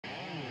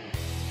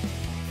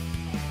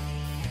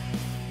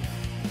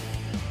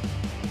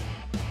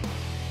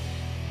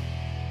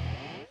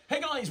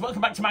guys,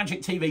 welcome back to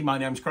Magic TV. My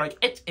name's Craig.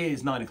 It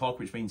is 9 o'clock,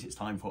 which means it's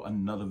time for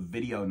another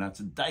video. Now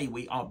today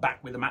we are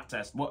back with a mat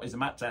test. What is a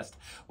mat test?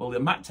 Well, the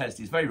mat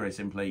test is very, very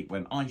simply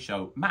when I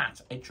show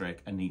Matt a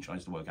trick and he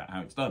tries to work out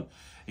how it's done.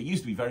 It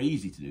used to be very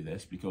easy to do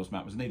this because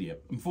Matt was an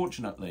idiot.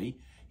 Unfortunately,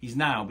 he's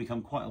now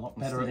become quite a lot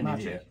better at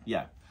magic. Idiot.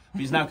 Yeah,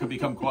 he's now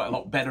become quite a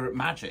lot better at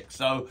magic.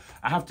 So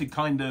I have to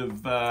kind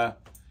of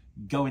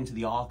go into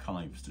the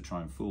archives to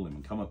try and fool him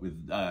and come up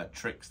with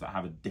tricks that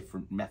have a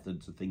different method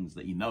to things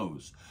that he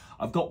knows.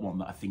 I've got one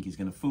that I think is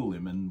going to fool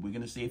him, and we're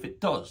going to see if it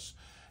does.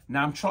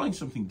 Now, I'm trying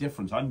something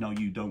different. I know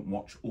you don't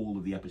watch all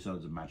of the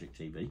episodes of Magic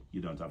TV.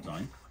 You don't have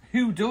time.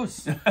 Who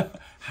does?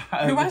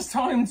 Who has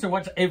time to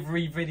watch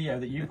every video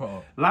that you put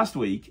up? Last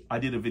week, I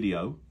did a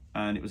video,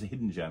 and it was a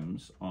Hidden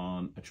Gems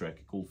on a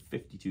trick called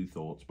 52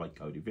 Thoughts by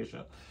Cody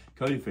Fisher.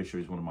 Cody Fisher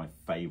is one of my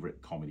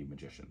favourite comedy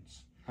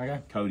magicians.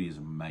 Okay. Cody is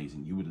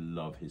amazing. You would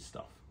love his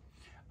stuff.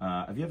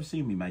 Have you ever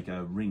seen me make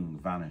a ring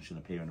vanish and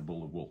appear in a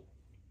ball of wool?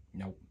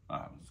 Nope.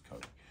 Ah, it's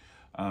Cody.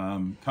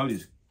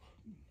 Cody's...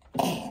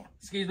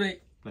 Excuse me.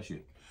 Bless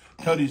you.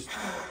 Cody's...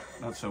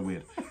 That's so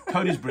weird.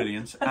 Cody's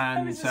brilliant.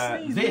 And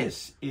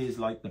this is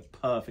like the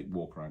perfect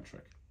walk-around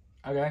trick.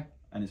 Okay.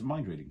 And it's a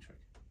mind-reading trick.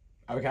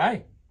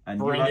 Okay. And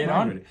bring it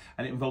on.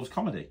 And it involves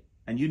comedy.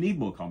 And you need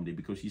more comedy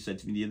because you said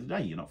to me the other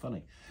day, you're not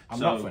funny. I'm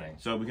not funny.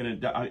 So we're going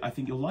to... I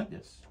think you'll like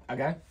this.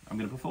 Okay. I'm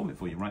going to perform it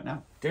for you right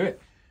now. Do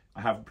it.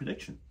 I have a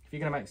prediction. If you're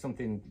going to make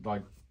something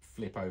like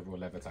flip over or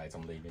levitate,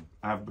 I'm leaving.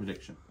 I have a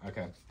prediction.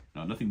 Okay.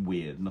 No, nothing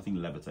weird, nothing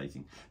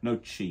levitating. No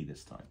chi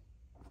this time.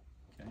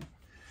 Okay.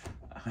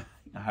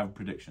 I have a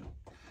prediction.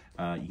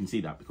 You can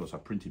see that because I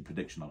printed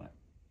prediction on it.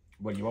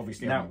 Well, you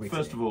obviously now,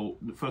 first of all,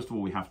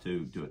 we have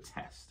to do a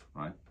test,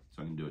 right?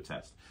 So I'm going to do a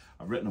test.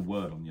 I've written a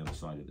word on the other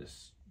side of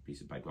this piece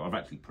of paper. I've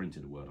actually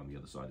printed a word on the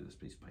other side of this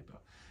piece of paper.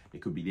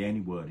 It could be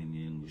any word in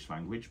the English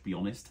language. Be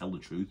honest, tell the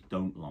truth,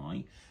 don't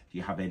lie. Do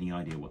you have any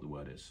idea what the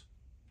word is?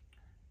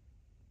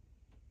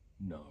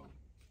 No.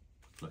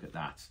 Look at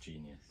that.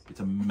 Genius. It's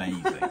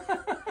amazing.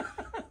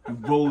 You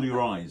roll your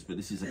eyes, but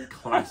this is a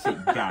classic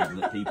gag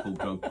that people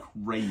go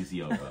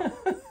crazy over.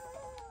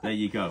 There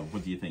you go.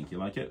 What do you think? You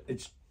like it?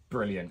 It's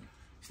brilliant.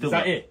 Still is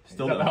that it?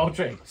 Still is that the whole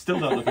trick? Still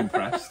don't look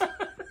impressed.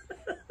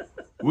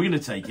 We're going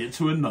to take it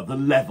to another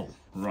level.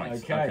 Right.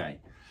 Okay.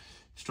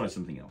 Let's try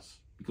something else.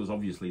 Because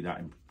obviously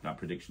that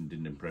prediction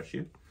didn't impress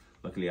you.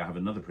 Luckily, I have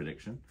another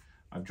prediction.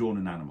 I've drawn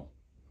an animal.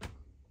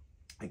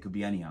 It could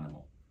be any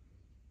animal.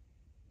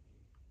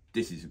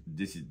 This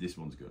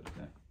one's good.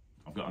 Okay.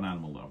 I've got an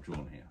animal that I've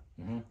drawn here.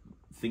 Mm-hmm.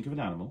 Think of an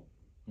animal.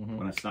 Mm-hmm.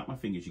 When I snap my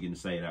fingers, you're going to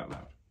say it out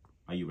loud.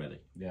 Are you ready?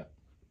 Yeah.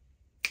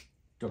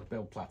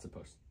 Duck-billed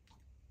platypus.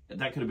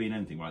 That could have been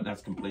anything, right?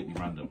 That's completely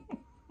random.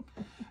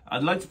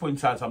 I'd like to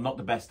point out I'm not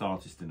the best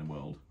artist in the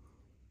world.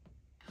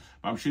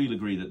 But I'm sure you'll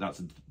agree that that's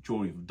a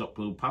drawing of a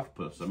duck-billed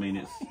platypus. I mean,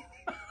 it's...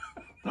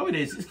 No, it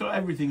is. It's got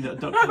everything that a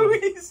duck-billed... No,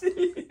 is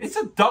it? It's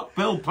a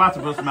duck-billed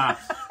platypus, Matt.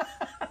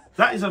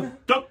 That is a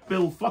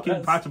duck-billed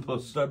fucking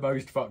platypus. The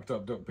most fucked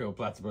up duck-billed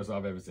platypus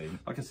I've ever seen.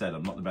 Like I said,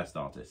 I'm not the best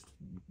artist.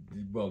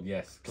 Well,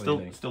 yes,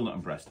 clearly. Still not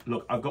impressed.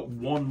 Look, I've got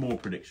one more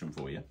prediction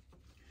for you.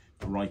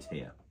 Right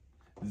here.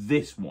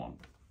 This one.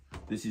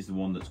 This is the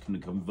one that's going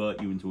to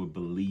convert you into a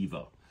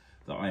believer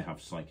that I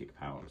have psychic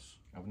powers.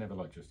 I've never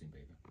liked Justin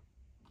Bieber.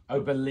 Oh,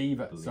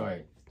 believer.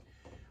 Sorry.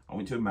 I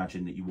want to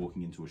imagine that you're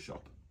walking into a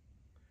shop.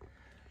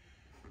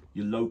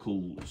 Your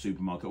local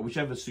supermarket, or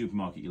whichever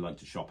supermarket you like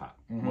to shop at.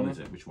 Mm-hmm. What is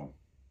it? Which one?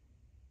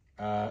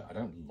 I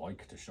don't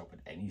like to shop at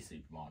any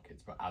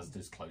supermarkets, but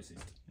Asda's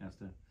closest.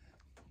 Asda.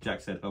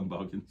 Jack said Home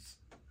Bargains.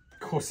 Of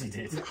course he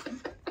did.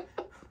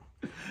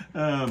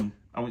 I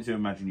want to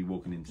imagine you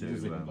walking into...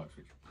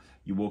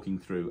 You're walking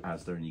through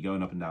Asda and you're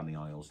going up and down the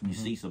aisles and you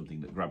see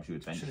something that grabs your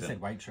attention. I should have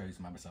said Waitrose and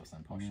made myself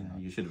sound posh. Yeah,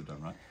 you should have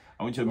done, right?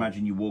 I want to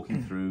imagine you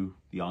walking through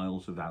the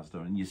aisles of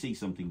Asda and you see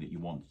something that you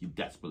want. You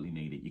desperately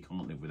need it. You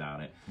can't live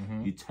without it.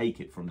 Mm-hmm. You take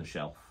it from the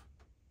shelf.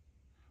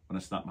 When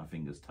I snap my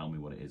fingers, tell me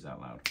what it is out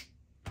loud.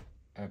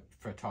 A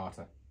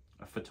frittata.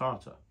 A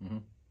frittata? Mm-hmm.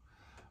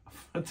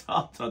 A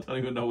frittata? I don't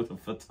even know what a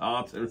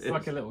frittata is. It's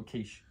like a little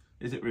quiche.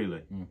 Is it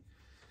really? Mm.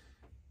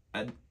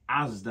 An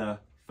Asda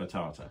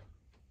frittata.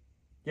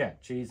 Yeah,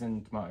 cheese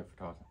and tomato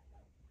frittata.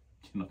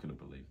 You're not going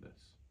to believe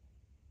this.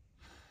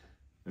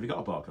 Have you got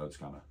a barcode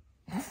scanner?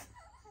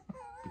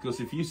 Because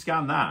if you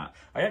scan that...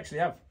 I actually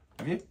have.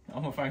 Have you?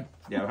 On my phone.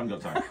 Yeah, I haven't got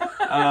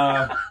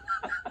time.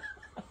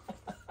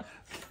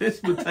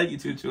 This would take you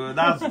to an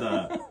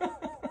Asda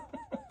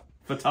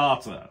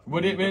frittata.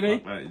 Would it really?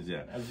 That is,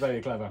 yeah. That's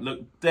very clever.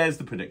 Look, there's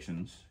the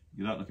predictions.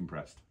 You don't look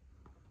impressed.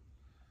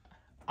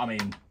 I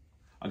mean...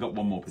 I got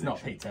one more prediction.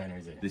 It's not Pete Turner,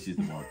 is it? This is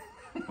the one.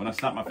 When I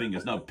snap my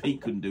fingers... No,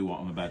 Pete couldn't do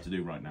what I'm about to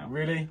do right now.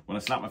 Really? When I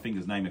snap my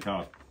fingers, name a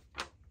card.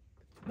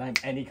 Name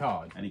any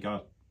card? Any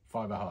card.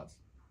 5 of hearts.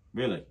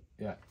 Really?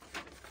 Yeah.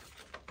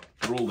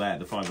 They're all there.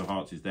 The 5 of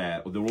hearts is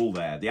there. They're all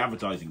there. The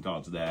advertising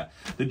cards are there.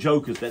 The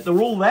Joker's there.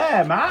 They're all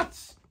there,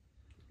 Matt!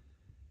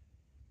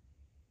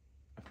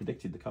 I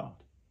predicted the card.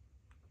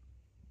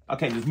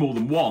 Okay, there's more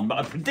than one, but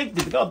I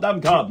predicted the goddamn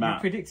card, Matt.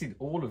 You predicted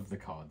all of the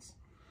cards.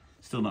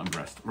 Still not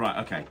impressed. Right,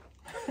 okay.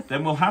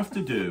 Then we'll have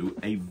to do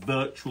a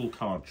virtual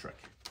card trick.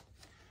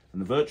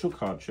 And the virtual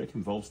card trick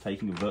involves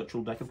taking a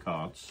virtual deck of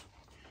cards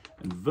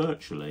and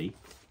virtually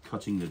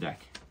cutting the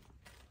deck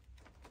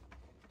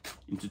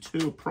into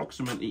 2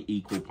 approximately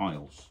equal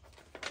piles.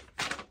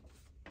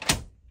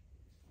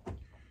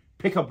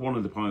 Pick up one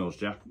of the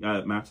piles,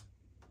 Matt.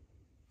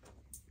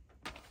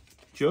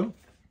 Sure?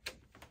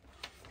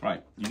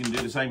 Right, you can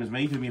do the same as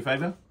me. Do me a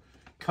favour.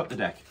 Cut the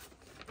deck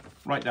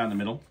right down the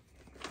middle.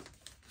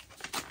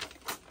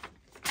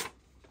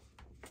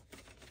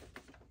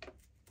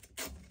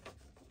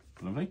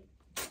 Lovely.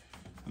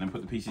 And then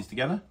put the pieces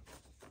together.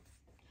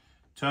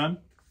 Turn.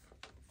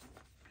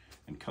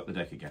 And cut the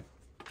deck again.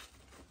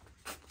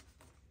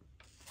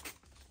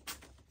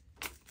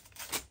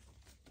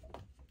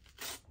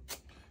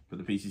 Put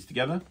the pieces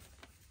together.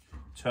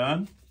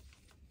 Turn.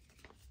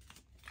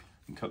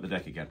 And cut the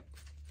deck again.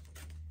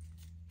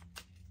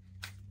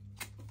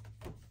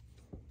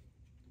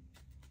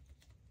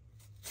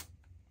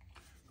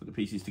 Put the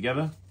pieces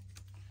together.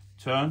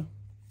 Turn.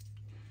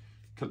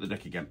 Cut the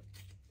deck again.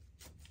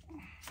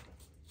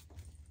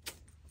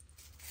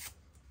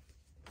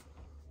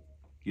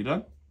 You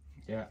done?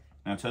 Yeah.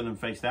 Now turn them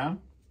face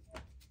down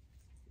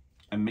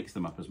and mix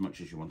them up as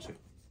much as you want to.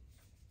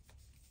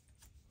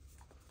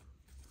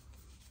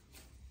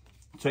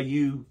 So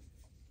we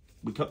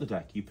cut the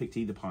deck, you picked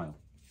either pile.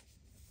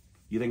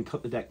 You then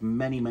cut the deck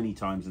many, many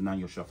times and now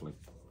you're shuffling.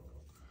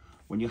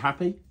 When you're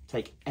happy,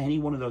 take any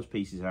one of those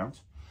pieces out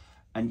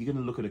and you're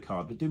going to look at a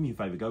card. But do me a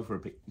favour, go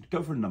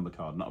for a number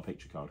card, not a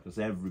picture card, because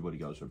everybody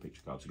goes for a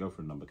picture card. So go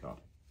for a number card.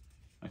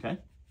 Okay?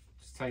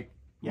 Just take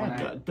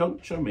Yeah,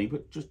 don't show me,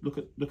 but just look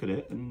at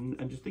it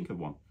and just think of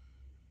one.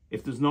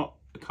 If there's not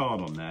a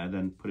card on there,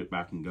 then put it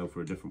back and go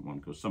for a different one,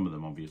 because some of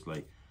them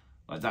obviously,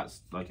 like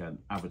that's like an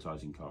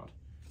advertising card.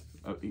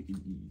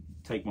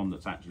 Take one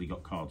that's actually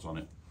got cards on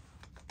it.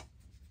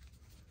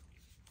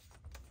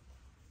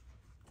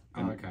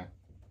 Oh, okay.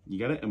 You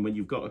get it? And when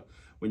you've got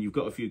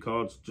a few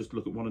cards, just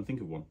look at one and think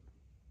of one.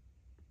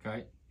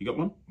 Okay. You got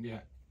one?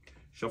 Yeah.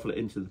 Shuffle it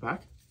into the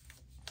pack.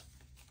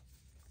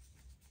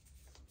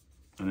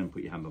 And then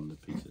put your hand on the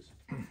pieces.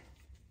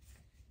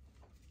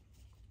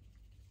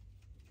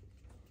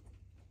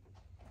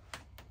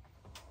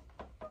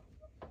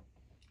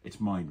 It's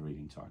mind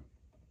reading time.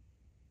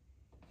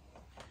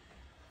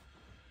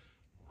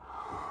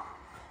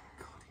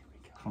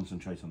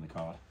 Concentrate on the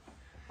card.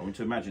 I want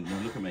to imagine, now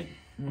look at me,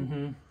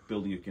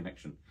 building a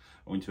connection.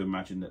 I want to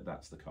imagine that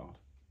that's the card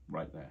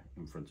right there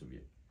in front of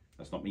you.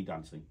 That's not me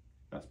dancing,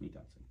 that's me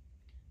dancing.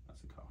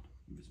 That's the card,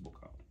 invisible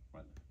card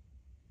right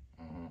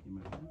there. You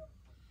imagine that?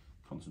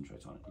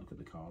 Concentrate on it, look at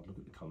the card, look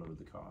at the colour of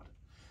the card.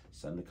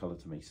 Send the colour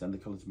to me, send the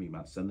colour to me,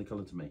 Matt, send the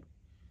colour to me.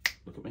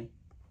 Look at me.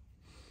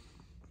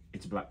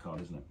 It's a black card,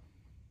 isn't it?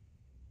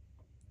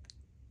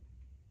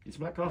 It's a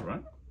black card,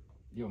 right?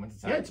 You want me to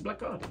say? Yeah, it's a black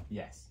card.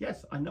 Yes.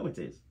 Yes, I know it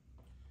is.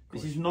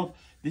 This is not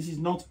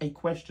a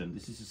question,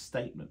 this is a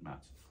statement,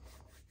 Matt.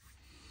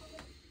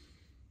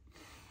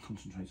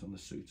 Concentrate on the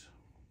suit.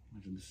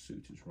 Imagine the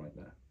suit is right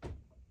there.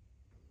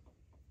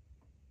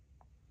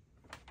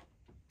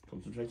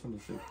 Concentrate on the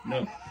suit.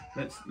 No,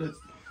 let's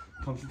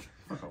concentrate.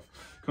 Fuck off.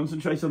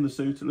 Concentrate on the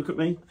suit. Look at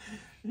me.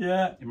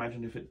 Yeah.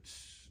 Imagine if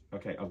it's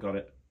okay. I've got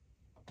it.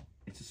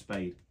 It's a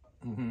spade.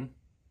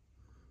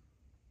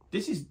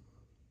 This is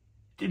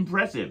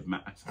impressive,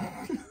 Matt.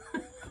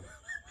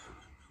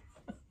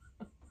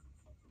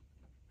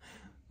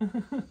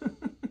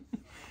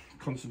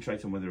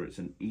 Concentrate on whether it's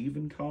an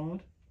even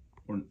card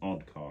or an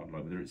odd card,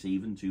 like whether it's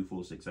even 2,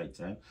 4, 6, 8,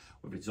 10,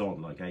 or if it's odd,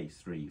 like ace,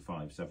 3,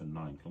 5, 7,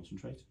 9.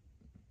 Concentrate.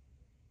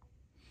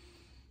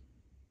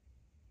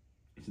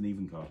 It's an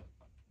even card.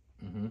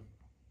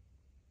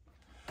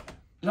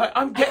 Like,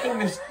 I'm getting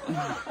this.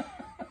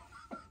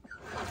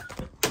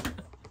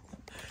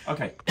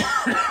 Okay.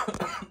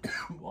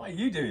 What are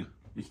you doing?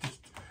 It's just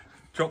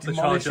Drop the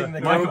Demolishing charger.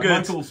 the We're all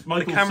camera. good.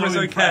 Michael's The camera's so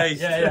okay.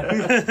 impressed.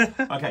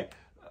 Yeah. Okay.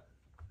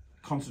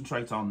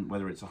 Concentrate on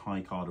whether it's a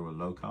high card or a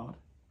low card.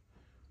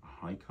 A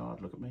high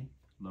card, look at me.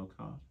 Low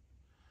card.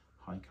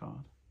 High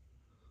card.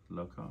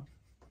 Low card.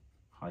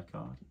 High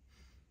card.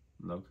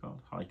 Low card.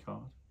 High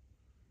card.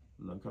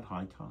 Low card.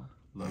 High card.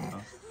 Low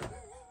card.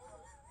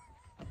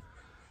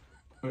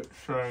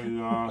 It's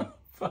a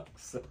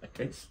Fuck's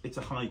sake. it's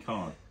a high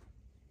card.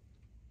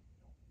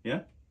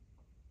 Yeah?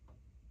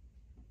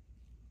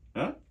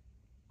 Huh?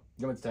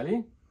 You want me to tell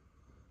you?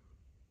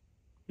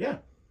 Yeah.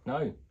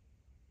 No.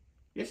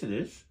 Yes, it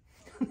is.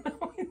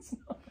 No, it's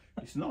not.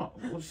 It's not.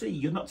 Well, see,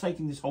 you're not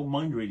taking this whole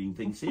mind reading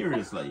thing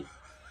seriously.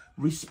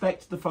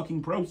 Respect the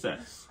fucking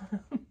process.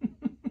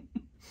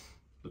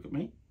 Look at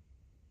me.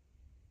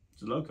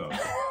 It's a low card.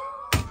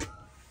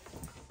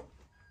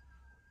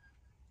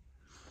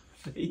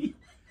 See?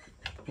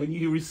 When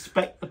you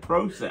respect the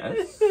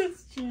process.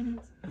 It's genius.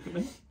 Look at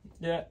me.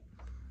 Yeah.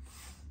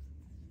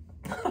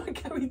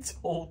 Like how he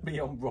told me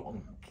I'm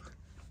wrong.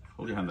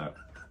 Hold your hand out.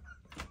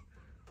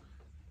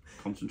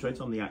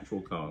 Concentrate on the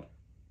actual card.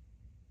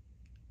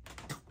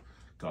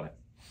 Got it.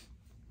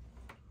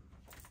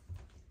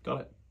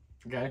 Got it.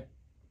 Okay.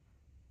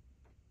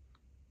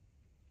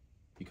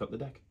 cut the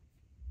deck.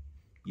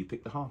 You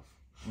pick the half.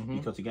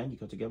 You cut again, you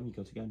cut again, you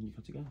cut again, you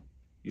cut again.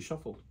 You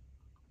shuffled.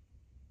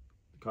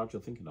 The card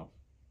you're thinking of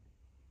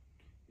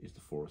is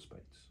the 4 of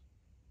spades.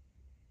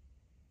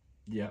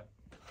 Yeah.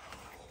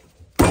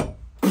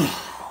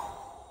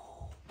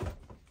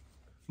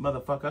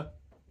 Motherfucker.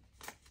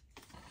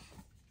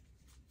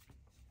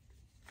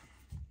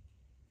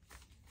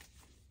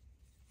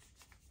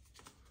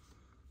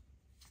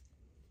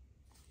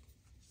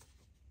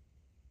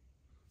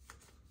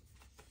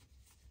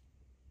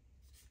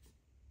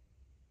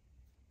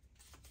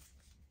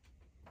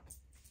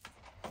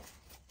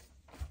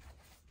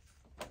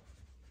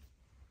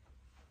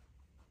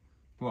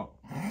 What?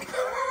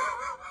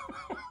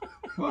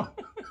 What?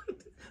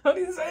 I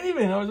didn't say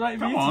anything. I was waiting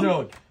for you to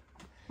talk.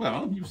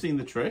 Well, you've seen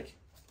the trick.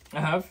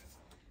 I have.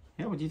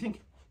 Yeah, what do you think?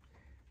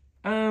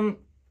 I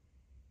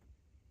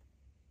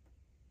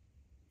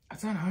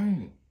don't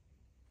know.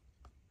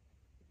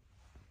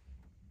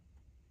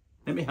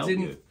 Let me help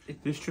you.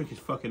 This trick is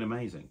fucking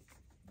amazing.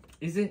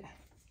 Is it?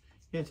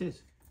 Yeah, it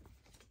is.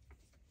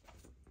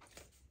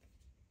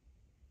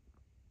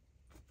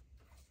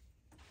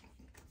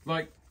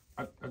 Like,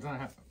 I don't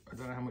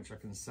know how much I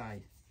can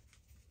say.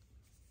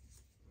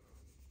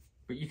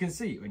 But you can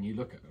see it when you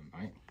look at them,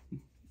 right?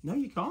 No,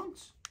 you can't.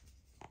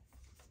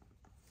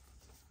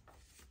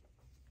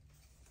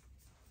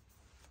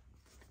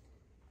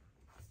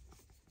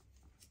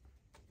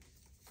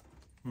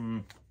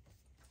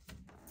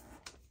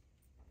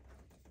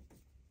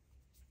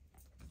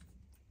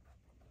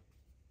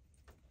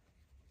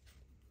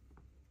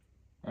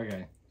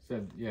 Okay,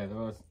 so yeah, there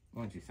was.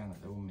 Why don't you sound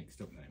like they're all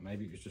mixed up now?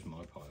 Maybe it was just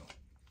my pile.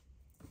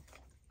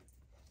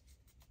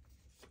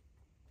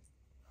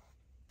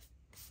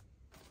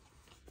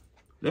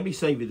 Let me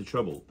save you the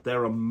trouble.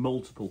 There are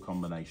multiple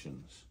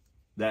combinations.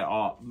 There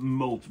are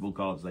multiple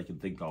cards they can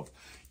think of.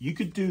 You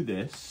could do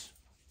this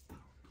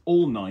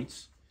all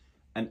night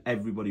and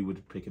everybody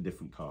would pick a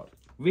different card.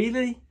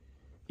 Really?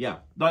 Yeah.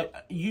 Like,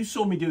 you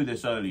saw me do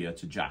this earlier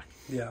to Jack.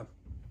 Yeah.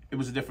 It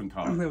was a different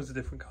card. It was a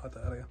different card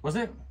earlier. Was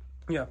it?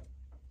 Yeah.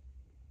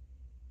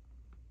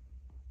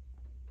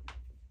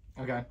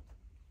 Okay.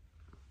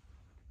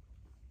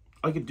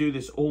 I could do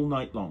this all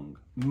night long.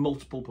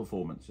 Multiple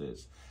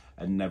performances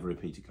and never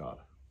repeat a card.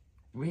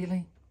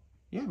 Really?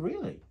 Yeah,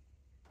 really.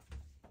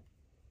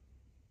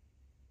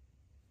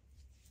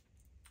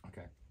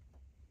 Okay.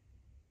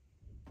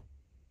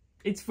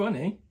 It's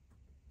funny.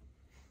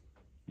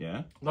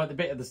 Yeah. Like the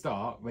bit at the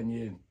start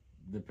when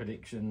the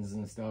predictions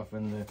and stuff,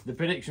 and the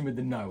prediction with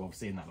the no, I've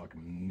seen that like a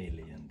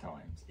million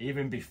times.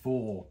 Even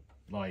before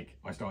like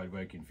I started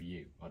working for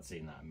you, I'd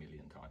seen that a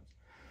million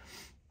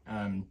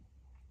times.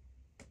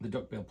 The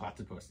duck-billed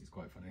platypus is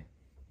quite funny.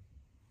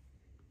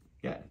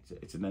 Yeah,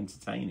 it's an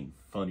entertaining,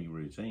 funny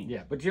routine.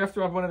 Yeah, but do you have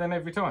to have one of them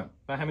every time?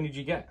 Like, how many did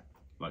you get?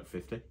 Like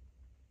 50.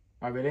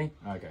 Oh, really?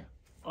 Okay.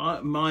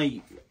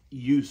 My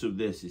use of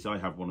this is I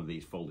have one of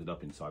these folded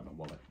up inside my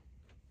wallet.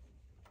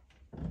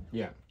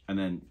 Yeah. And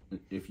then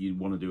if you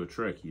want to do a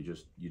trick, you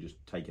just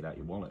take it out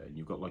your wallet and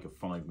you've got like a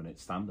 5-minute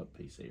stand-up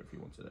piece here if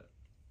you wanted it.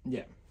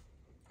 Yeah.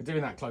 But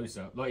doing that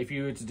closer, like if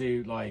you were to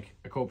do like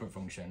a corporate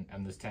function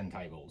and there's 10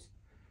 tables,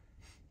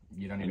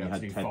 you'd only be able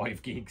to do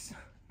 5 gigs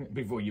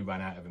before you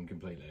ran out of them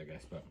completely, I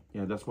guess. But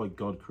yeah, that's why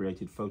God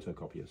created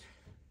photocopiers.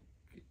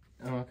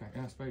 oh, okay.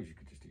 Yeah, I suppose you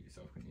could just do it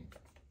yourself, couldn't you?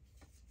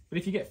 But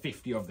if you get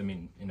 50 of them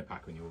in a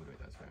pack when you order it,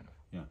 that's fair enough.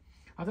 Yeah.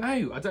 I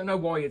don't know. I don't know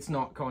why it's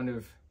not kind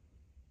of.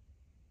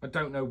 I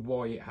don't know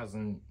why it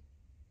hasn't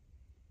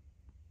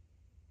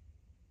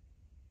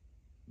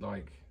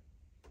like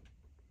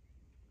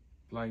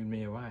blown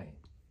me away.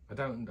 I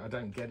don't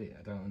get it.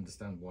 I don't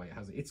understand why it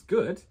hasn't. It's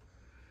good.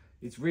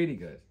 It's really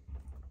good.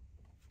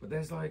 But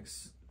there's like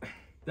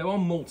there are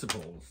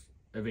multiples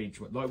of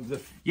each one. Like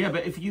yeah,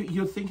 but if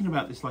you're thinking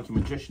about this like a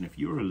magician, if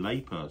you're a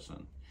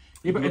layperson.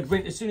 Yeah, but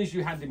as soon as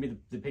you handed me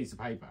the piece of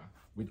paper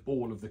with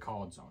all of the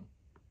cards on,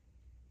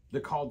 the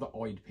card that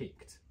I'd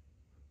picked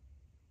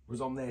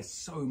was on there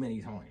so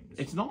many times.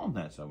 It's not on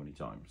there so many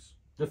times.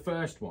 The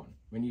first one,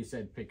 when you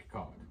said pick a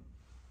card.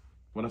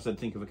 When I said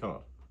think of a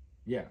card.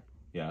 Yeah.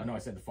 Yeah. And I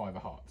said the 5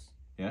 of hearts.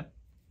 Yeah.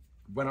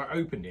 When I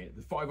opened it,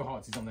 the 5 of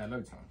hearts is on there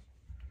loads of times.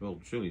 Well,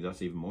 surely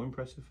that's even more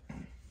impressive.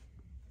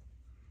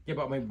 Yeah,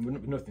 but I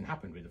mean, nothing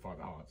happened with the 5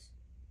 of hearts.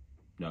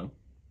 No,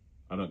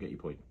 I don't get your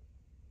point.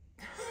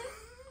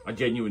 I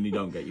genuinely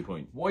don't get your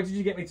point. Why did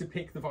you get me to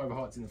pick the 5 of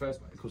hearts in the first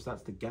place? Because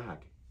that's the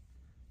gag.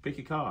 Pick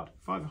a card.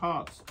 5 of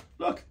hearts.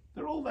 Look,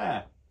 they're all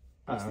there.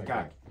 That's the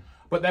gag.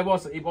 But it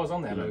was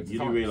on there loads of you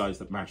times. do realise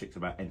that magic's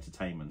about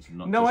entertainment and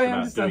not No, just I about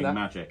understand doing that.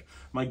 magic.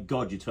 My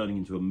God, you're turning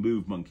into a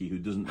move monkey who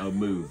doesn't know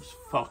moves.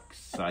 Fuck's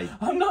sake.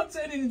 I'm not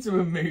turning into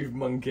a move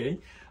monkey.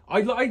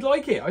 I'd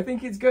like it. I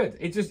think it's good.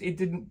 It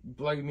didn't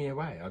blow me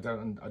away. I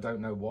don't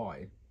know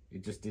why.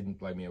 It just didn't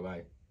blow me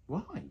away.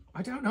 Why?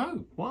 I don't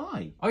know.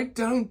 Why? I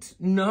don't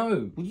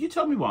know. Well, you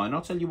tell me why and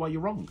I'll tell you why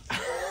you're wrong.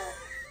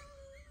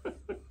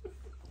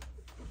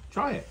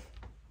 Try it.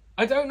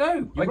 I don't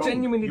know. I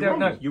genuinely don't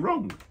know. You're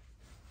wrong.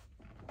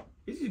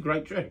 This is a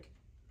great trick.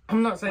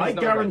 I'm not saying I it's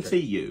not a great guarantee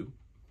trick. you,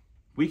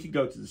 we could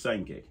go to the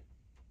same gig.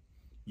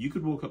 You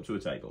could walk up to a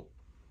table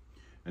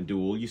and do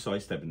all your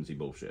size Stebbins-y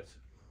bullshit.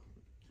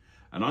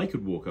 And I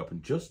could walk up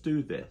and just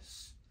do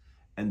this,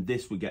 and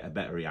this would get a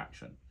better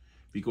reaction.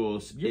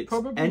 Because you're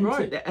probably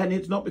right. And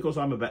it's not because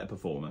I'm a better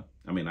performer.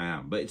 I mean, I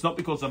am, but it's not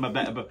because I'm a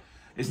better.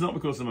 It's not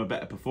because I'm a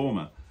better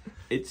performer.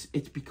 It's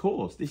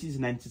because this is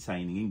an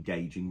entertaining,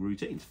 engaging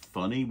routine. It's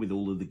funny with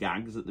all of the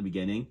gags at the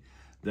beginning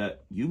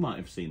that you might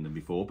have seen them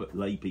before, but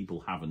lay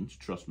people haven't.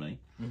 Trust me.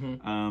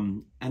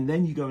 And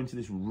then you go into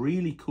this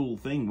really cool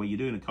thing where you're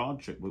doing a card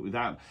trick, but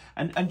without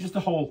and just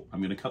the whole. I'm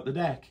going to cut the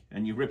deck,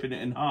 and you're ripping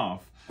it in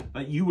half.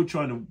 Like you were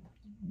trying to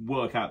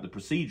work out the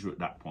procedure at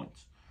that point.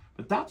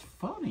 But that's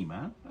funny,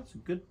 man. That's a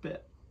good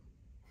bit.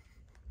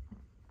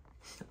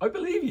 I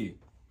believe you.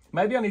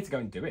 Maybe I need to go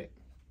and do it.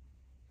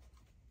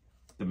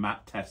 The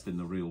Matt test in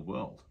the real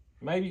world.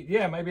 Maybe,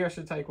 yeah, maybe I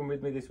should take one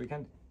with me this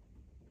weekend.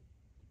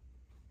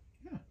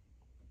 Yeah.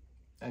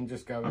 And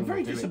just go and I'm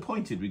very do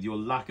disappointed with your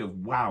lack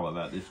of wow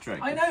about this trick.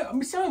 I know, I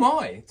mean, so am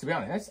I, to be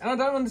honest. And I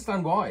don't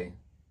understand why.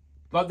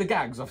 Like the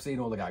gags, I've seen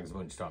all the gags a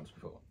bunch of times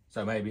before.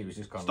 So maybe it was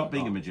just kind of Stop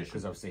being a magician.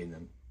 because I've seen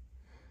them.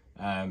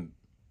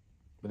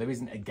 But there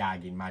isn't a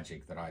gag in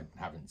Magic that I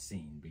haven't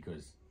seen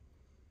because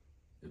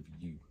of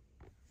you.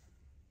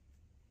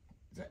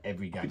 So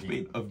every gag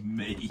of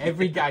me.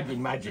 Every gag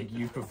in Magic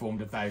you've performed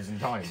 1,000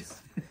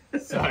 times.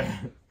 So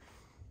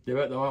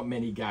there aren't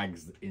many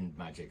gags in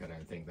Magic, I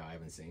don't think, that I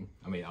haven't seen.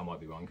 I mean, I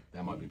might be wrong.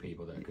 There might be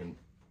people that can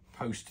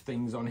post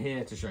things on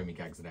here to show me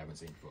gags that I haven't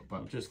seen before.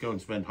 But just go and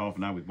spend half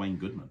an hour with Wayne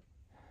Goodman.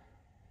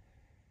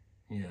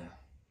 Yeah.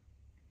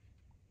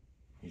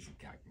 He's a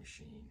gag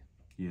machine.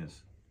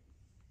 Yes.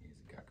 He's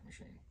a gag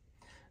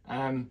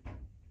machine.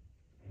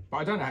 But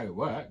I don't know how it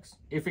works.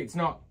 If it's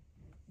not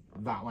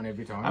that one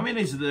every time. I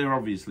mean, there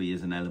obviously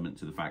is an element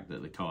to the fact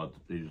that the card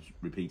is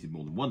repeated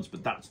more than once,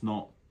 but that's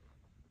not...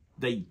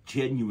 They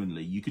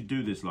genuinely... You could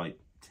do this like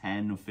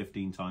 10 or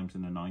 15 times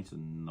in a night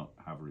and not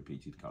have a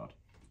repeated card.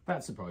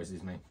 That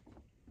surprises me.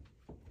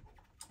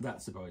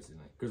 That surprises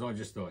me. Because I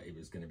just thought it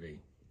was going to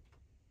be...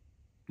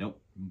 Nope.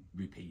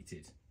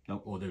 Repeated.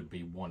 Nope. Or there'd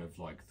be one of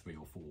like 3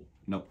 or 4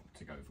 nope.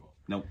 to go for.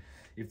 Nope.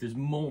 If there's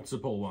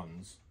multiple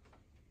ones,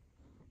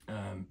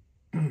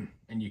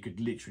 and you could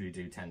literally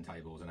do 10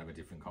 tables and have a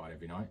different card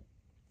every night.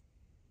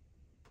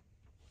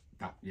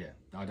 Yeah,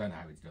 I don't know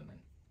how it's done then.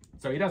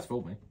 So it has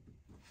fooled me.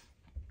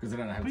 Because I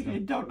don't know how it's done. You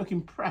don't look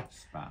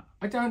impressed, Matt.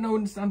 I don't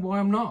understand why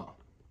I'm not.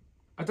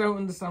 I don't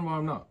understand why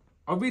I'm not.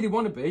 I really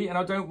want to be, and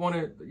I don't want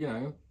to, you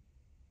know,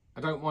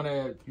 I don't want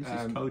to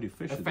Cody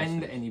Fisher,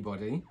 offend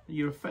anybody.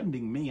 You're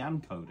offending me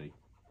and Cody.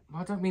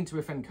 Well, I don't mean to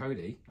offend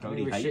Cody. I don't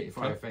give a shit if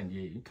I offend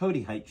you.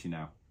 Cody hates you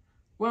now.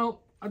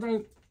 Well, I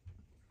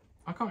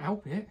can't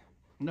help it.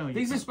 No,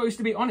 these are supposed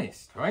to be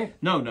honest, right?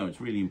 No,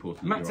 it's really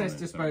important. Matt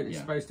test is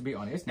supposed to be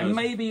honest. And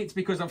maybe it's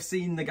because I've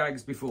seen the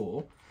gags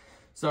before.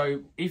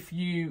 So if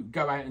you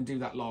go out and do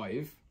that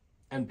live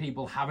and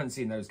people haven't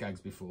seen those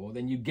gags before,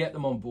 then you get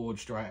them on board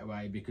straight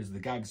away because the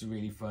gags are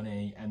really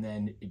funny, and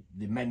then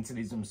the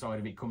mentalism side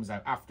of it comes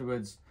out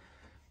afterwards.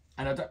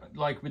 And I don't,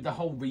 like with the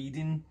whole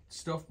reading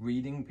stuff,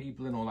 reading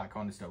people and all that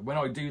kind of stuff, when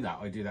I do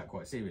that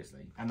quite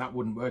seriously. And that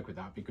wouldn't work with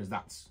that because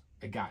that's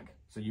a gag.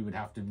 So you would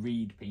have to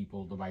read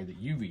people the way that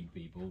you read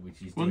people,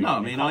 which is... Well, no, I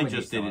mean, I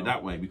just did it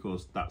that way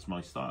because that's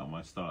my style.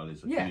 My style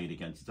is a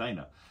comedic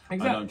entertainer.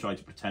 Exactly. I don't try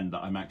to pretend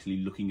that I'm actually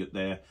looking at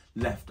their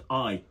left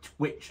eye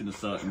twitch in a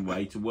certain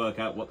way to work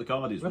out what the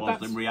card is,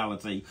 whilst in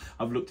reality,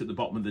 I've looked at the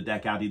bottom of the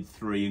deck, added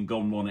 3 and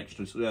gone 1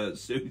 extra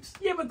suit.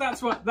 Yeah, but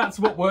that's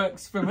what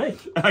works for me.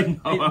 I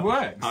know. It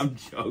works. I'm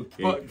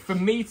joking. But for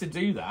me to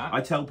do that...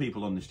 I tell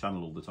people on this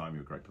channel all the time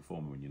you're a great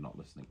performer when you're not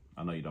listening.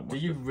 I know you don't watch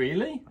Do you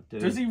really? I do.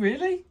 Does he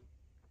really?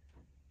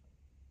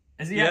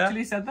 Has he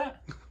actually said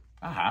that?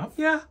 I have.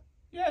 Yeah.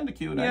 Yeah, in the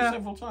Q&A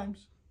several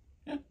times.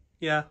 Yeah.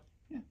 Yeah.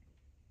 Yeah.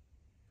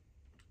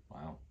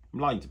 Wow. I'm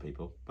lying to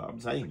people, but I'm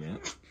saying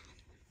it.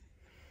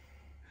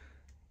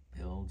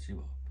 Builds you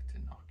up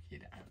to knock you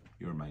down.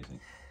 You're amazing.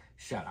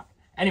 Shut up.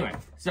 Anyway,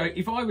 so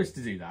if I was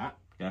to do that,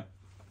 yeah,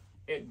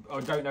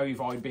 I don't know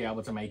if I'd be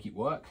able to make it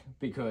work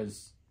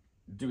because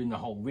doing the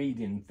whole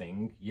reading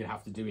thing, you'd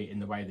have to do it in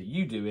the way that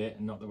you do it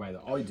and not the way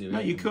that I do it. No,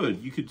 you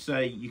could. You could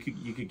say, you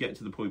could get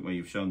to the point where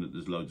you've shown that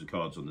there's loads of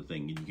cards on the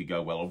thing and you could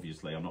go, well,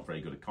 obviously I'm not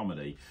very good at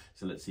comedy,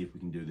 so let's see if we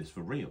can do this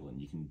for real.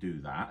 And you can do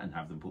that and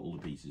have them put all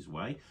the pieces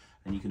away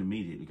and you can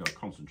immediately go,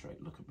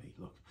 concentrate, look at me,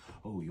 look.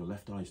 Oh, your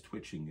left eye's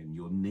twitching and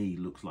your knee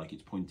looks like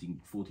it's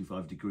pointing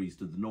 45 degrees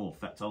to the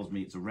north. That tells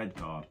me it's a red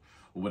card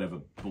or whatever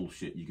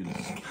bullshit you're going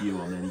to spew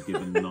on any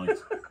given night.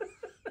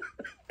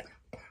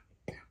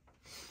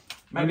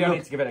 Maybe I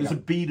need to give it a go. There's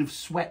a bead of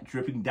sweat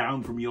dripping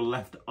down from your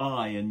left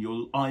eye and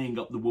you're eyeing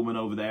up the woman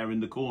over there in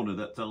the corner.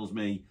 That tells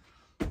me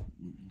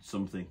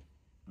something.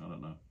 I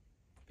don't know.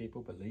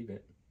 People believe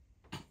it.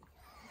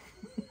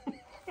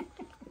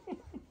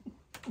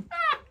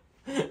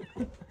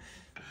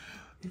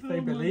 If they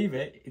believe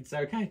it, it's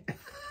okay.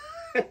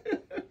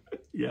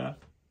 Yeah,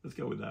 let's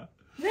go with that.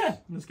 Yeah.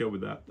 Let's go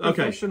with that. Okay.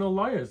 Professional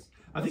liars.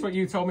 That's what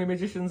you told me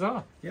magicians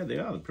are. Yeah, they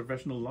are.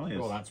 Professional liars.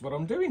 Well, that's what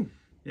I'm doing.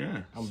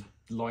 Yeah. I'm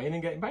lying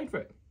and getting paid for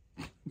it.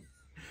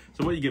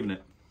 So what are you giving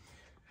it?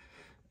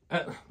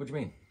 What do you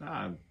mean?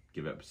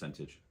 Give it a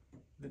percentage.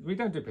 We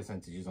don't do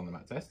percentages on the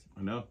mat test.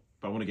 I know,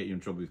 but I want to get you in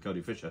trouble with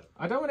Cody Fisher.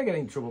 I don't want to get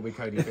in trouble with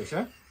Cody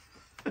Fisher.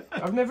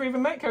 I've never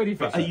even met Cody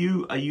Fisher.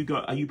 But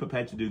are you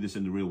prepared to do this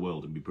in the real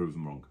world and be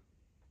proven wrong?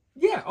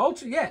 Yeah,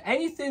 yeah.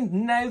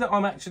 Anything now that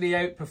I'm actually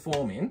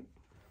outperforming,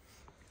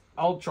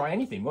 I'll try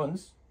anything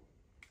once.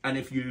 And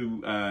if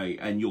you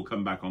and you'll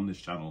come back on this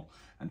channel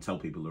and tell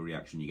people the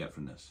reaction you get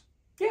from this.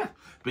 Yeah.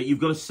 But you've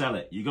got to sell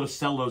it. You've got to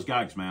sell those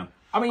gags, man.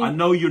 I mean, I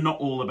know you're not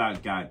all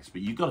about gags,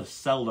 but you've got to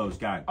sell those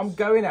gags. I'm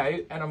going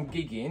out and I'm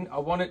gigging.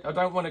 I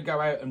don't want to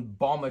go out and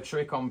bomb a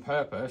trick on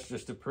purpose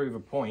just to prove a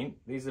point.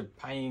 These are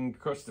paying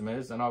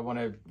customers and I want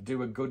to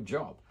do a good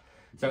job.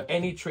 So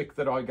any trick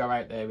that I go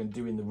out there and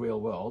do in the real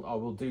world, I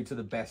will do to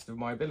the best of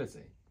my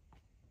ability.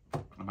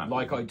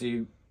 Like I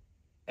do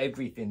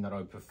everything that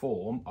I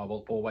perform, I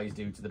will always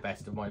do to the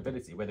best of my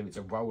ability, whether it's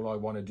a role I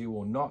want to do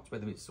or not,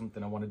 whether it's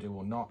something I want to do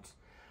or not.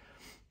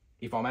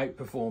 If I'm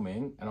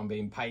outperforming and I'm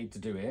being paid to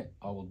do it,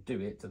 I will do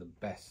it to the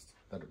best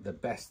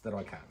that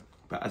I can.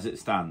 But as it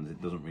stands,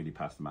 it doesn't really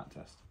pass the mat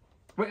test.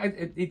 Well,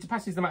 it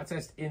passes the mat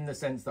test in the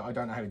sense that I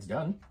don't know how it's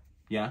done.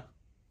 Yeah.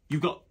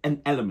 You've got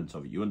an element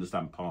of it. You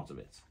understand part of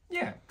it.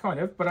 Yeah,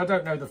 kind of. But I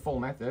don't know the full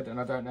method and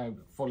I don't know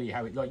fully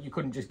how it... Like, you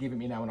couldn't just give it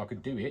me now and I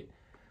could do it.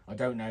 I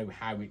don't know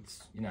how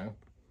it's, you know...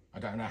 I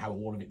don't know how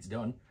all of it's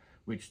done.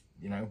 Which,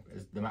 you know,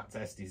 as the mat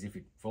test is, if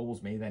it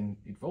fools me, then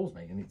it fools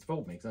me. And it's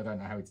fooled me because I don't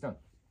know how it's done.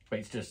 But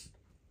it's just...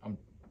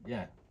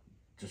 yeah,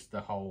 just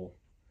the whole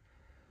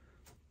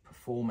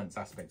performance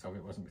aspect of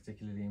it wasn't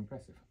particularly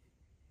impressive.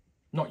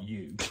 Not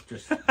you,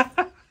 just...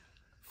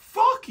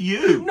 Fuck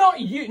you! Not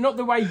you, not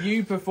the way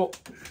you performed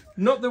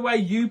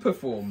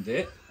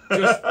it.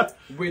 Just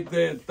with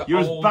the You're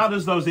old... as bad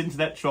as those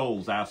internet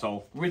trolls,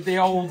 asshole. With the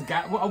old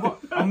gag...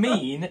 I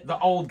mean, the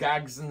old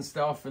gags and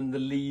stuff and the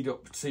lead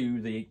up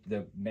to the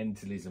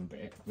mentalism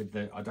bit. With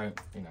the, the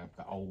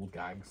old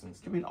gags and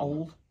stuff. You mean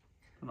old?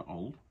 They're not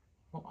old.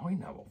 Well, I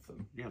know of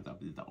them. Yeah, they're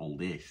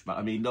oldish. But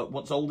I mean, look,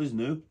 what's old is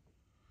new.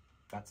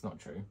 That's not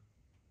true.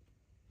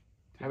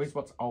 How is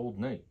what's old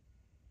new?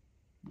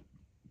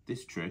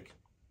 This trick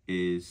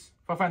is...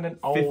 If I found an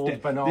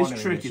old banana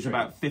This trick is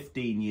about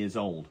 15 years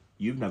old.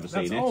 You've never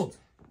seen it. That's old.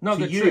 No,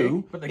 to the you,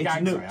 trick, but the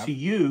gags new. I have. To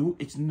you,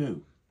 it's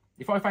new.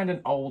 If I found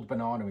an old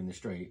banana in the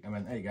street and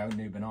went, there you go,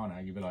 new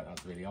banana, you'd be like,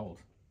 that's really old.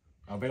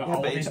 I'll be like, Yeah,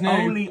 oh, but it's it's new.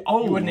 only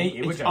old. You wouldn't eat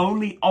it, would it's you?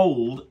 only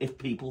old if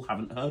people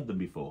haven't heard them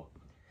before.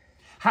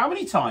 How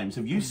many times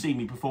have you seen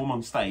me perform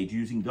on stage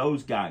using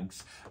those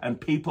gags and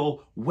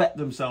people wet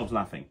themselves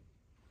laughing?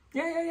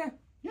 Yeah.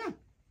 Yeah.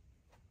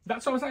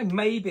 That's what I'm saying.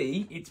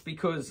 Maybe it's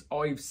because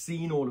I've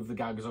seen all of the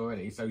gags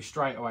already, so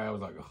straight away I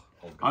was like, oh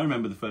God. I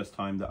remember the first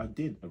time that I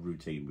did a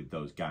routine with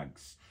those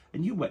gags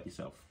and you wet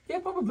yourself. Yeah,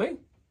 probably.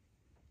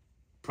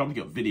 Probably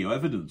got video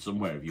evidence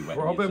somewhere of you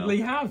wetting yourself.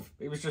 Probably have.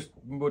 It was just,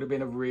 would have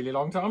been a really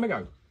long time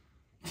ago.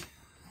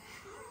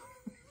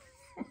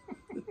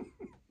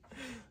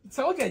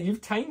 So again,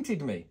 you've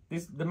tainted me.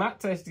 The mat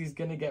test is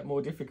going to get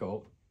more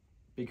difficult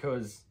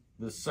because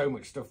there's so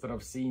much stuff that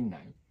I've seen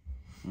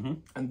now.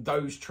 And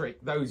those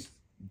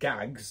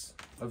gags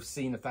I've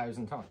seen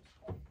 1,000 times.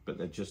 But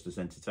they're just as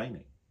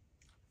entertaining.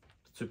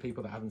 To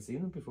people that haven't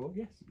seen them before,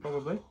 yes,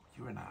 probably.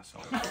 You're an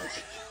asshole.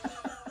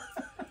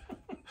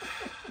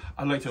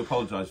 I'd like to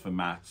apologise for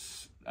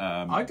Matt's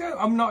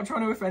I'm not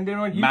trying to offend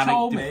anyone. You manic,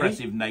 told me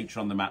depressive nature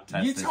on the mat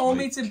test. You told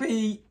me to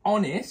be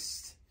honest.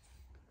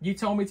 You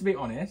told me to be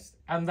honest,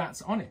 and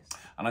that's honest.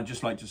 And I'd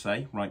just like to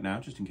say right now,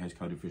 just in case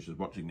Cody Fisher is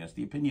watching this,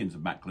 the opinions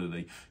of Matt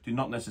Cluley do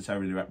not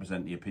necessarily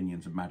represent the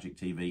opinions of Magic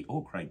TV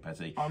or Craig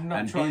Petty. I'm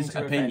not and trying his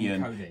to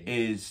opinion offend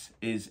Cody.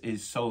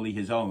 is solely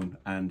his own,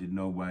 and in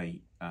no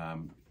way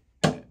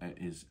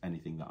is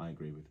anything that I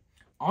agree with.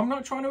 I'm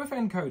not trying to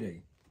offend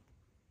Cody.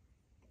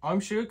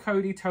 I'm sure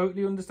Cody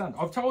totally understands.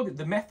 I've told it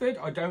the method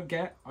I don't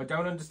get. I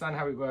don't understand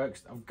how it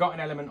works. I've got an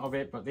element of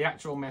it, but the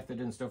actual method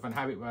and stuff and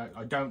how it works,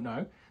 I don't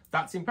know.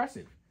 That's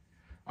impressive.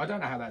 I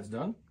don't know how that's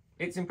done.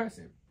 It's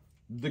impressive.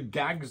 The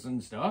gags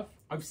and stuff,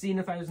 I've seen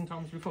 1,000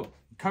 times before.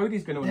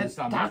 Cody's going to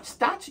understand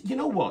that. You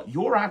know what?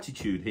 Your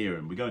attitude here,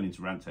 and we're going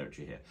into rant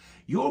territory here.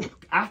 Your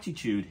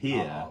attitude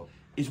here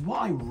is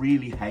what I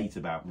really hate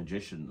about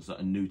magicians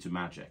that are new to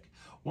magic.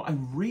 What I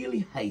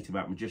really hate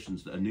about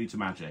magicians that are new to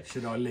magic...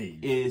 Should I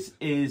leave?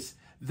 ...is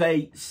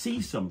they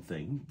see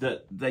something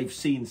that they've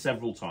seen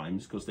several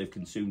times because they've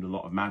consumed a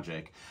lot of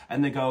magic,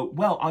 and they go,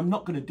 well, I'm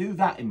not going to do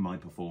that in my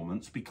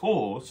performance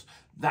because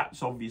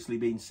that's obviously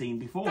been seen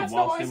before. That's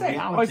not what I said.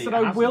 I said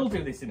I will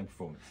do this in a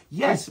performance.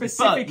 Yes,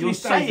 but you're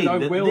saying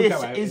that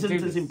this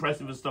isn't as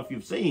impressive as stuff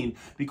you've seen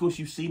because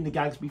you've seen the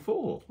gags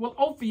before. Well,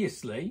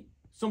 obviously,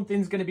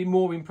 something's going to be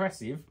more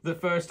impressive the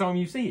first time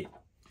you see it.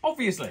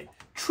 Obviously.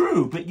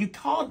 True, but you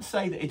can't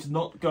say that it's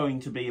not going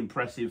to be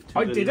impressive to the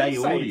lay audience. I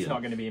didn't say it's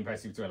not going to be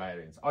impressive to a lay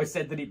audience. I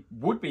said that it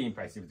would be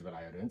impressive to a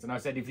lay audience, and I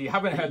said if you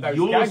haven't heard those gags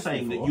You're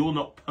saying before, that you're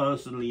not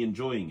personally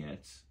enjoying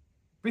it.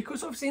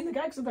 Because I've seen the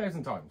gags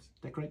 1,000 times.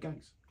 They're great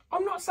gags.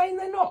 I'm not saying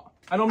they're not.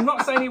 And I'm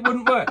not saying it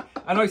wouldn't work.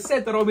 And I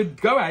said that I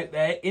would go out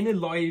there in a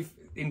live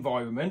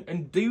environment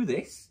and do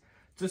this,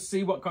 to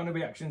see what kind of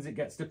reactions it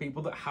gets to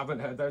people that haven't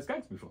heard those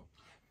gags before.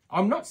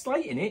 I'm not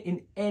slating it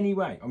in any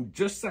way. I'm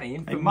just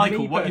saying. Hey,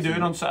 Michael, what are you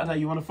doing on Saturday?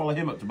 You want to follow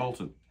him up to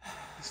Bolton?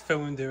 He's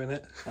filming doing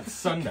it. That's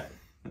Sunday.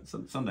 That's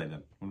Sunday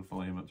then. Want to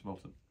follow him up to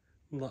Bolton?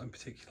 Not in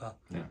particular.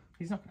 Yeah.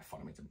 He's not going to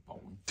follow me to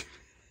Bolton.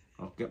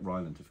 I'll get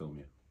Ryland to film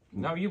you.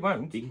 No, you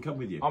won't. He can come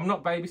with you. I'm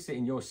not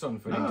babysitting your son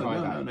for an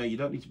entire day. No, you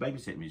don't need to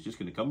babysit him. He's just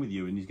going to come with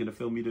you and he's going to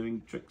film you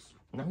doing tricks.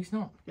 No, he's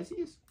not. Yes, he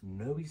is.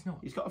 No, he's not.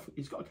 He's got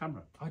a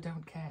camera. I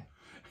don't care.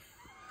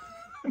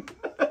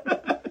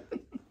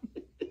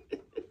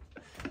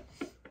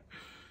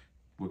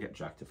 We'll get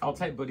Jack to film I'll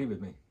take Buddy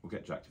with me. We'll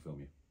get Jack to film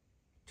you.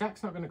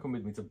 Jack's not going to come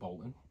with me to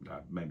Bolton.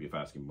 Maybe if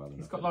I ask him well enough.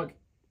 He's got like,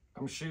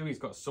 I'm sure he's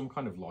got some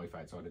kind of life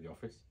outside of the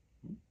office.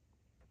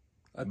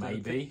 I don't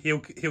Maybe.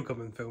 think he'll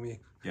come and film you.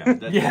 Yeah,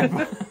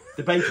 Yeah.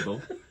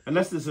 debatable.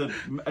 Unless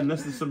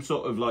there's some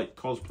sort of like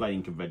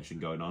cosplaying convention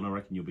going on, I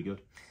reckon you'll be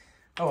good.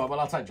 All right, well,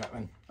 I'll take Jack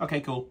then.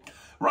 Okay, cool.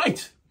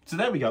 Right. So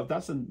there we go.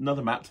 That's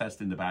another Matt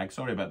test in the bag.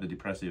 Sorry about the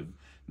depressive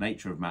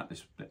nature of Matt.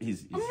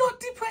 He's I'm not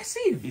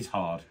depressive. He's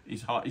hard.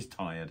 He's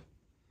tired.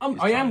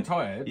 I am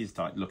tired. He's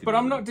tired. Look at But his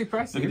I'm not little-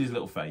 depressive. Look at his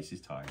little face.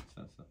 He's tired.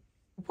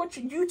 What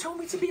you told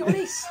me to be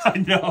honest. I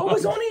know. I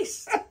was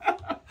honest.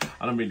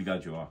 And I'm really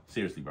glad you are.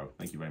 Seriously, bro.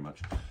 Thank you very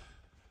much.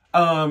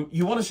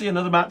 You want to see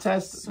another Matt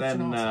test?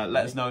 Then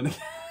let us know in the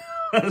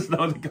let us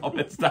know in the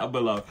comments down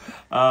below.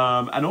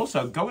 And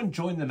also go and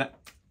join the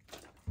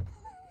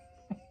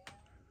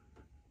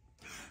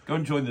Go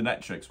and join the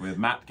NETRIX, where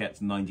Matt gets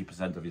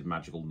 90% of his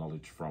magical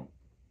knowledge from.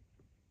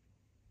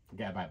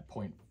 Get about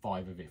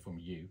 0.5 of it from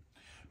you.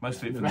 Most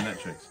of it from the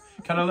NETRIX.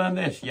 Can I learn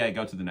this? Yeah,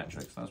 go to the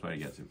NETRIX. That's where he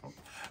gets it from.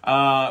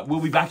 We'll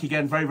be back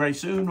again very, very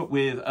soon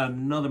with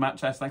another Matt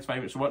test. Thanks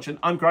very much for watching.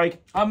 I'm Craig.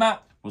 I'm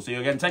Matt. We'll see you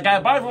again. Take care.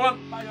 Bye,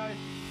 everyone. Bye, guys.